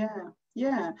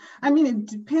 Yeah. I mean, it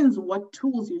depends what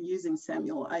tools you're using,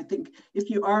 Samuel. I think if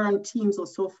you are on Teams or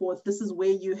so forth, this is where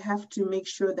you have to make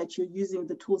sure that you're using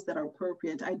the tools that are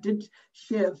appropriate. I did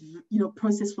share, you know,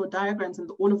 process flow diagrams and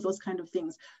all of those kind of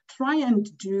things. Try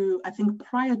and do, I think,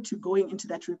 prior to going into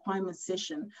that requirement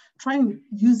session, try and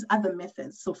use other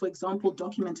methods. So for example,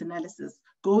 document analysis,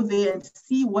 go there and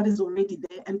see what is already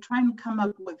there and try and come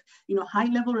up with,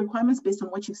 high-level requirements based on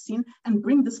what you've seen and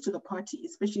bring this to the party,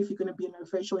 especially if you're going to be in a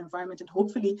virtual environment. And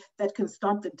hopefully that can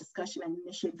start the discussion and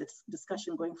initiate this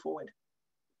discussion going forward.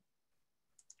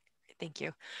 Thank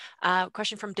you.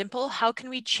 Question from Dimple. How can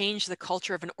we change the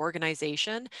culture of an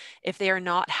organization if they are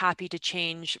not happy to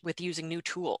change with using new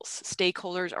tools?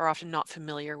 Stakeholders are often not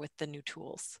familiar with the new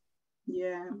tools.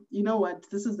 Yeah, you know what?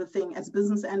 This is the thing. As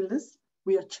business analysts,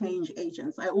 we are change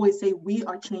agents. I always say we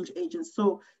are change agents.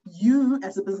 So you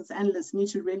as a business analyst need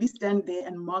to really stand there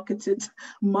and market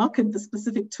the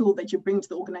specific tool that you bring to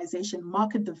the organization,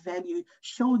 market the value,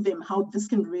 show them how this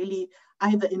can really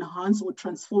either enhance or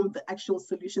transform the actual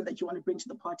solution that you want to bring to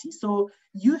the party. So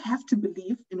you have to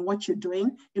believe in what you're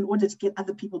doing in order to get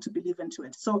other people to believe into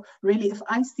it. So really, if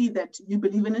I see that you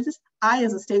believe in it, I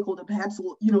as a stakeholder perhaps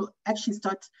will, actually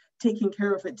start taking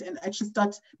care of it and actually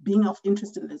start being of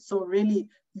interest in it. So really,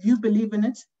 you believe in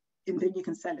it, and then you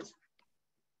can sell it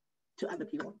to other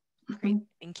people. Great,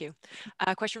 thank you.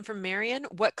 Question from Marion.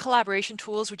 What collaboration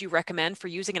tools would you recommend for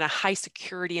using in a high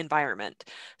security environment?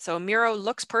 So Miro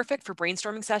looks perfect for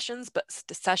brainstorming sessions, but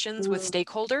sessions with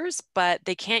stakeholders, but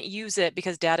they can't use it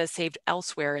because data is saved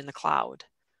elsewhere in the cloud.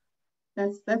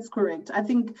 That's correct. I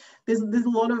think there's a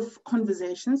lot of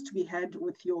conversations to be had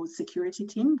with your security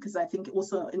team, because I think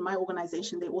also in my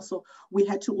organization, there's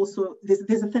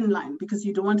a thin line, because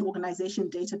you don't want organization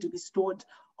data to be stored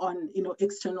on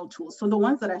external tools. So the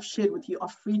ones that I've shared with you are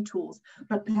free tools,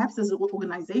 but perhaps as an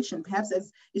organization,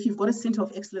 if you've got a center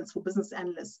of excellence for business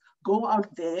analysts, go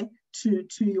out there to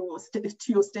your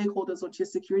stakeholders or to your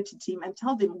security team and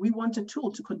tell them, we want a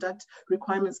tool to conduct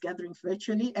requirements gathering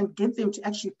virtually, and get them to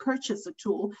actually purchase a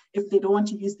tool if they don't want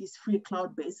to use these free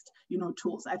cloud-based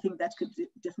tools. I think that could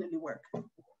definitely work.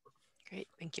 Great,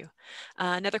 thank you.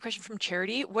 Another question from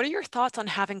Charity. What are your thoughts on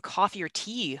having coffee or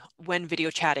tea when video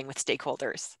chatting with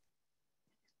stakeholders?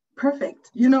 Perfect.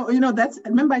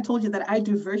 Remember I told you that I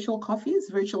do virtual coffees,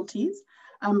 virtual teas.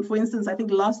 For instance, I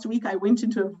think last week I went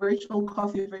into a virtual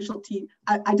coffee, virtual tea.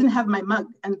 I didn't have my mug,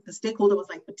 and the stakeholder was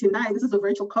like, but Tendai, this is a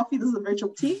virtual coffee, this is a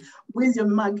virtual tea. Where's your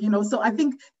mug? So I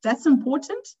think that's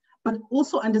important, but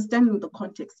also understanding the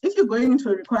context. If you're going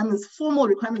into a formal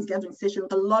requirements gathering session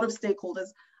with a lot of stakeholders,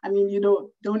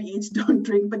 don't eat, don't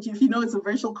drink, but if it's a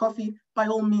virtual coffee, by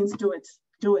all means do it.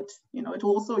 It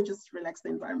will also just relax the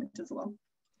environment as well.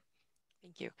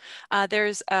 Thank you.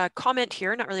 There's a comment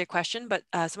here, not really a question, but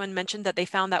someone mentioned that they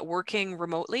found that working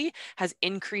remotely has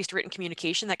increased written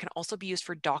communication that can also be used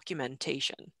for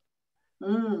documentation.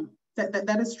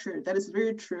 That is true. That is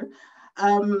very true.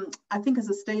 I think as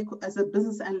a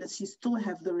business analyst, you still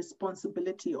have the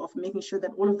responsibility of making sure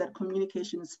that all of that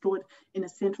communication is stored in a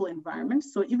central environment.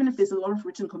 So even if there's a lot of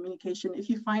written communication, if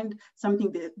you find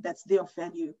something that's there of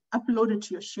value, upload it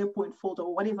to your SharePoint folder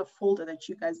or whatever folder that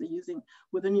you guys are using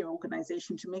within your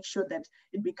organization to make sure that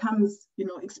it becomes,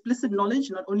 explicit knowledge,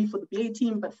 not only for the BA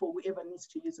team, but for whoever needs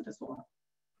to use it as well.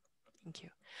 Thank you.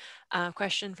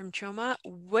 Question from Choma.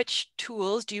 Which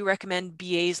tools do you recommend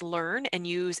BAs learn and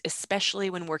use,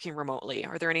 especially when working remotely?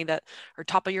 Are there any that are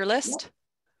top of your list?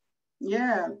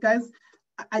 Yeah, guys,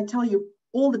 I tell you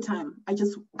all the time,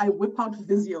 I whip out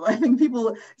Visio. I think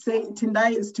people say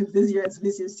Tendai is to Visio as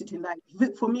Visio is to Tendai.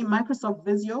 For me, Microsoft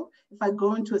Visio, if I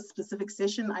go into a specific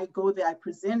session, I go there, I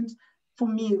present. For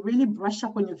me, really brush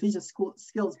up on your visual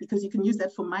skills, because you can use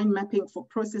that for mind mapping, for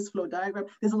process flow diagram.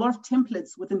 There's a lot of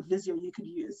templates within Visio you could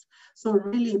use. So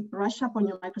really brush up on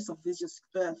your Microsoft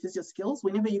Visio skills.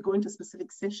 Whenever you go into a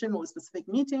specific session or a specific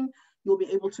meeting, you'll be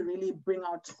able to really bring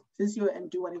out Visio and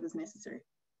do whatever is necessary.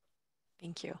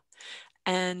 Thank you.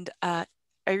 And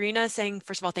Irina is saying,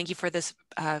 first of all, thank you for this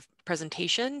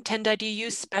presentation. Tendai, do you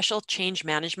use special change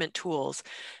management tools?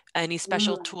 Any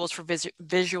special tools for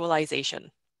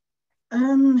visualization?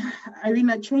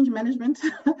 Irina, change management.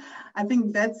 I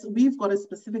think we've got a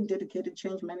specific dedicated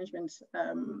change management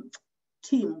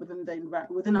team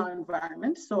within our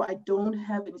environment. So I don't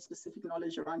have any specific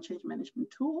knowledge around change management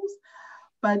tools,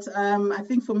 but I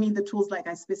think for me, the tools like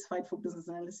I specified for business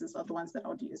analysis are the ones that I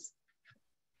would use.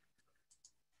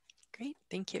 Great,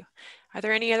 thank you. Are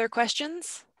there any other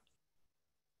questions?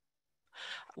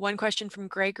 One question from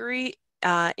Gregory.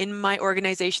 In my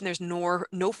organization, there's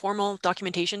no formal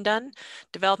documentation done.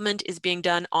 Development is being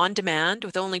done on demand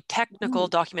with only technical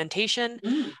documentation.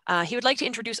 He would like to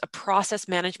introduce a process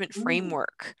management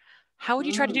framework. How would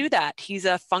you try to do that? He's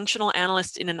a functional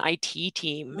analyst in an IT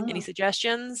team. Any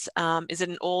suggestions? Is it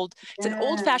an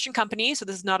old-fashioned company, so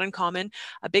this is not uncommon,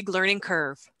 a big learning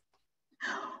curve?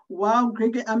 Wow,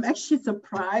 great. I'm actually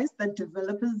surprised that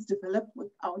developers develop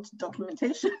without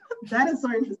documentation. That is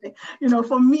so interesting.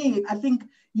 For me, I think,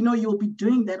 you'll be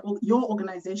doing that, your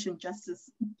organization justice,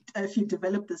 if you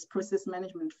develop this process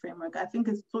management framework. I think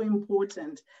it's so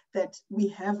important that we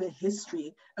have a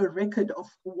history, a record of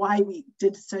why we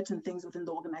did certain things within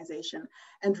the organization.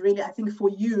 And really, I think for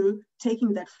you,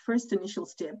 taking that first initial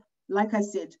step, like I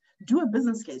said, do a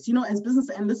business case. As business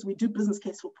analysts, we do business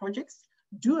case for projects.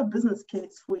 Do a business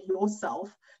case for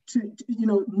yourself to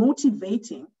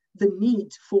motivating the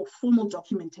need for formal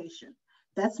documentation.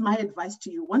 That's my advice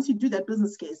to you. Once you do that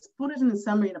business case, put it in a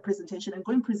summary in a presentation and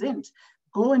go and present.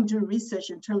 Go and do research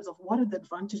in terms of what are the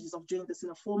advantages of doing this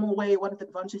in a formal way, what are the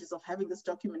advantages of having this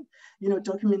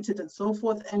documented and so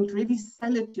forth, and really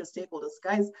sell it to your stakeholders.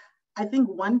 Guys, I think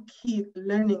one key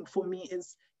learning for me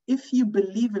is if you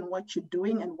believe in what you're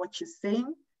doing and what you're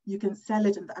saying, you can sell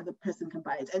it and the other person can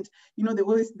buy it. And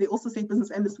they also say business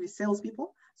analysts, we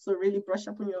salespeople. So really brush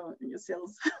up on your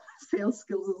sales skills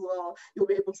as well. You'll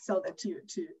be able to sell that to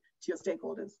your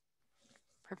stakeholders.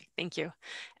 Perfect, thank you.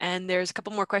 And there's a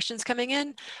couple more questions coming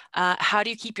in. How do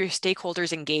you keep your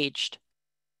stakeholders engaged?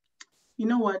 You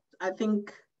know what, I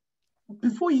think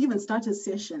before you even start a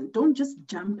session, don't just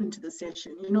jump into the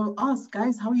session. Ask,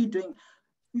 guys, how are you doing?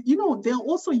 They're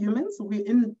also humans. We're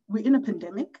in a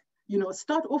pandemic.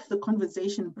 Start off the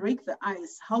conversation, break the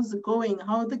ice. How's it going?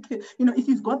 How are the kids? If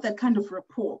you've got that kind of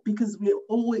rapport, because we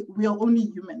are only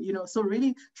human, so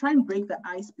really try and break the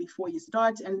ice before you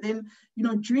start. And then,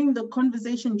 during the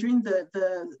conversation, during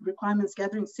the requirements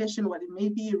gathering session, what it may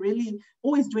be, really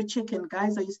always do a check-in.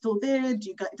 Guys, are you still there?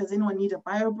 Does anyone need a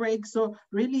bio break? So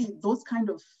really those kind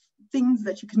of things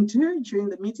that you can do during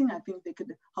the meeting, I think they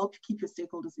could help keep your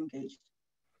stakeholders engaged.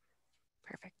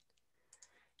 Perfect.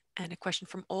 And a question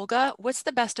from Olga. What's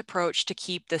the best approach to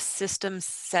keep the system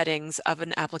settings of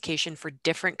an application for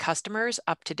different customers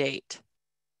up to date?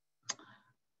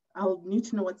 I'll need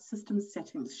to know what system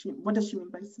settings. What does she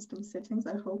mean by system settings?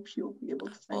 I hope she'll be able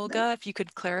to say Olga, that. if you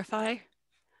could clarify.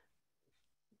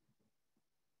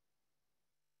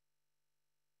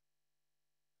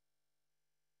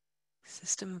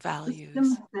 System values.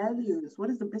 System values. What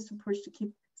is the best approach to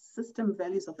keep system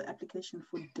values of the application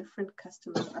for different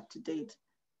customers up to date?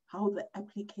 How the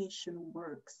application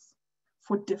works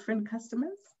for different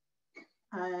customers?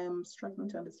 I'm struggling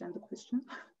to understand the question.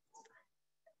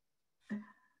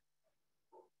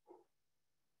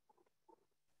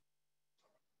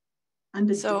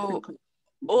 So,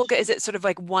 Olga, is it sort of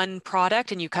like one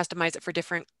product and you customize it for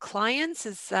different clients?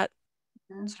 Is that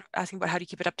sort of asking about how do you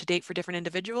keep it up to date for different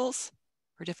individuals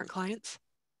or different clients?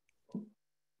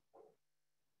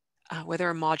 Whether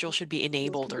a module should be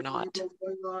enabled or not.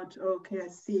 Okay, I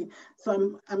see.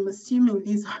 So I'm assuming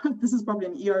this is probably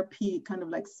an ERP kind of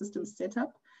like system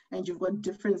setup, and you've got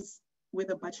different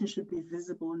whether button should be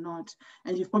visible or not,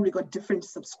 and you've probably got different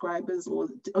subscribers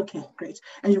okay, great,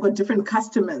 and you've got different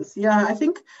customers. Yeah, I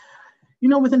think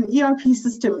with an ERP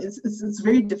system, it's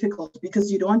very difficult because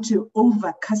you don't want to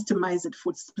over customize it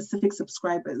for specific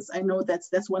subscribers. I know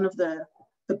that's one of the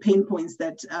pain points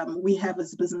that we have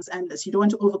as business analysts. You don't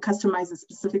want to over customize a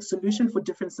specific solution for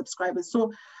different subscribers. So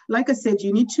like I said,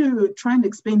 you need to try and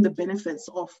explain the benefits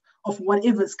of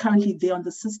whatever is currently there on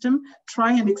the system.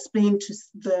 Try and explain to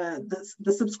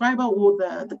the subscriber or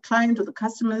the client or the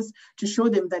customers to show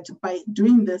them that by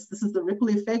doing this is the ripple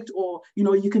effect, or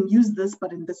you can use this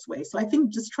but in this way. So I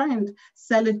think just try and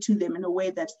sell it to them in a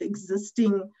way that the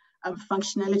existing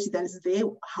functionality that is there,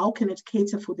 how can it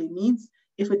cater for their needs?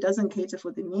 If it doesn't cater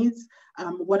for the needs,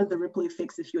 what are the ripple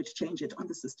effects if you were to change it on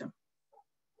the system?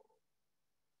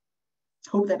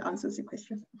 Hope that answers your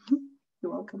question.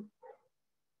 You're welcome.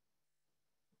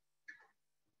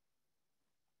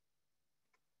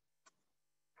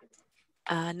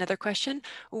 Another question.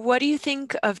 What do you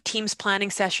think of Teams planning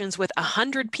sessions with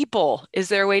 100 people? Is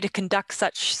there a way to conduct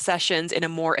such sessions in a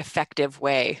more effective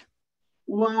way?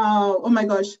 Wow. Oh my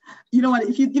gosh. You know what?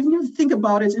 If you think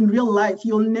about it in real life,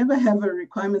 you'll never have a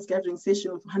requirements gathering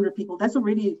session with 100 people. That's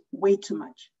already way too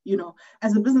much.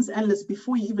 As a business analyst,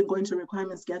 before you even go into a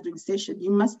requirements gathering session,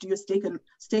 you must do your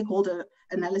stakeholder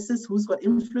analysis. Who's got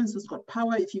influence? Who's got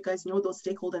power? If you guys know those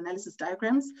stakeholder analysis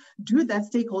diagrams, do that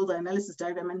stakeholder analysis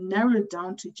diagram and narrow it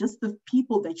down to just the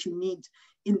people that you need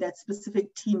in that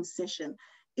specific team session.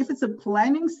 If it's a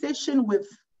planning session with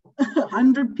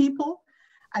 100 people,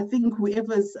 I think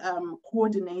whoever's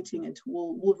coordinating it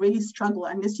will really struggle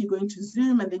unless you're going to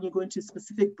Zoom and then you go into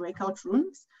specific breakout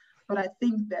rooms. But I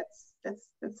think that's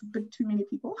a bit too many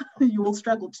people. You will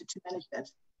struggle to manage that.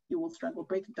 You will struggle.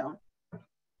 Break it down.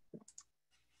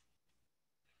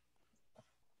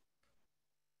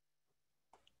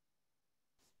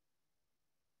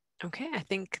 Okay, I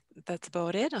think that's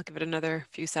about it. I'll give it another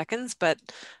few seconds, but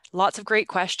lots of great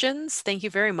questions. Thank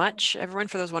you very much, everyone,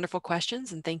 for those wonderful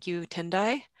questions. And thank you,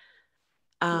 Tendai.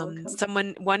 Welcome.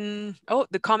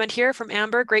 The comment here from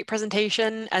Amber, great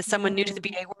presentation. As someone new to the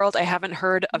BA world, I haven't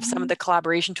heard of some of the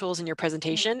collaboration tools in your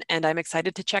presentation, and I'm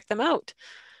excited to check them out.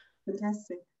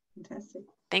 Fantastic, fantastic.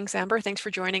 Thanks, Amber. Thanks for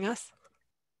joining us.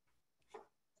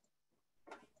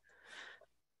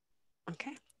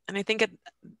 Okay. And I think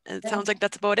it sounds like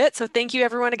that's about it. So thank you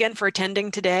everyone again for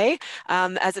attending today.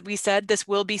 As we said, this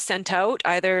will be sent out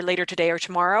either later today or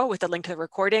tomorrow with a link to the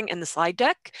recording and the slide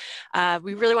deck.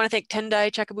 We really want to thank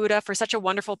Tendai Chakabuda for such a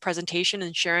wonderful presentation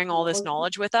and sharing all this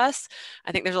knowledge with us.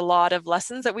 I think there's a lot of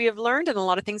lessons that we have learned and a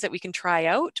lot of things that we can try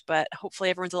out, but hopefully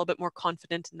everyone's a little bit more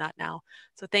confident in that now.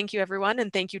 So thank you everyone,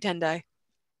 and thank you, Tendai.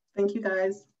 Thank you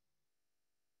guys.